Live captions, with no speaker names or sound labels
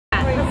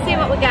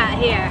what we got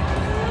here.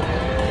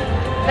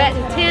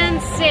 Betting 10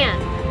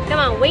 cents. Come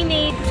on, we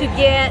need to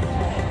get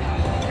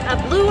a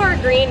blue or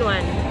green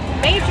one.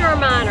 Major or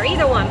minor,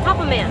 either one. Pop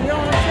them in.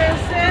 Come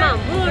on,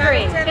 blue or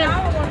green.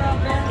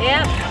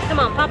 Yep, come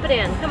on, pop it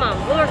in. Come on,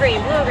 blue or green,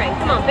 blue or green.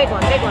 Come on, big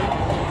one, big one.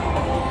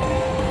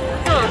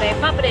 Come on, babe,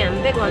 pop it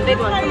in. Big one,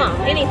 come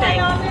on, anything.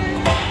 Oh,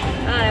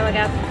 there we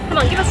go. Come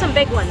on, give us some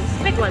big ones,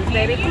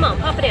 baby. Come on,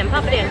 pop it in,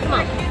 come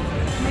on.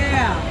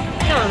 Yeah.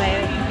 Come on,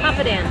 baby, pop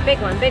it in. Big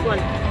one,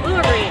 blue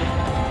or green.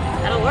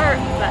 That'll work,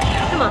 but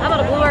come on, how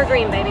about a blue or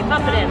green, baby?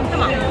 Pop it in,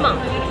 come on, come on.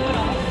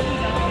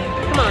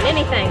 Come on,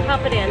 anything, pop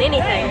it in,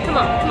 anything. Come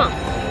on, come on.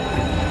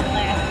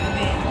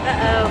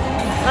 Uh-oh,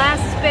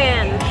 last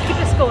spin.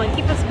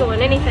 Keep us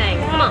going, anything.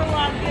 Come on.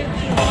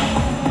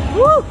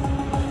 Woo!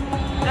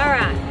 All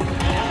right,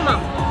 come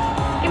on.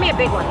 Give me a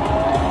big one.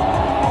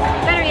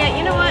 Better yet,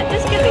 you know what?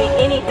 This could be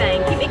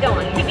anything. Keep me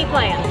going, keep me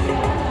playing.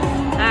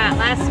 All right,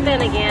 last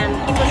spin again.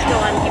 Keep us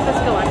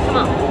going, come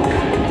on.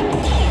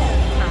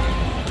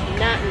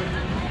 Nothing.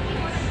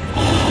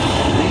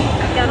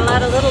 Got a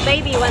lot of little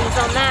baby ones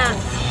on that.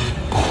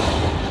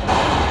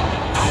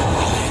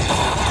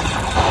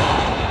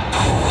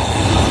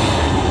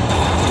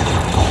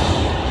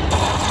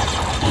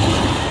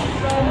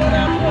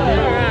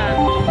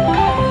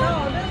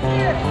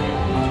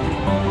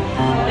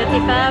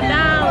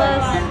 $55.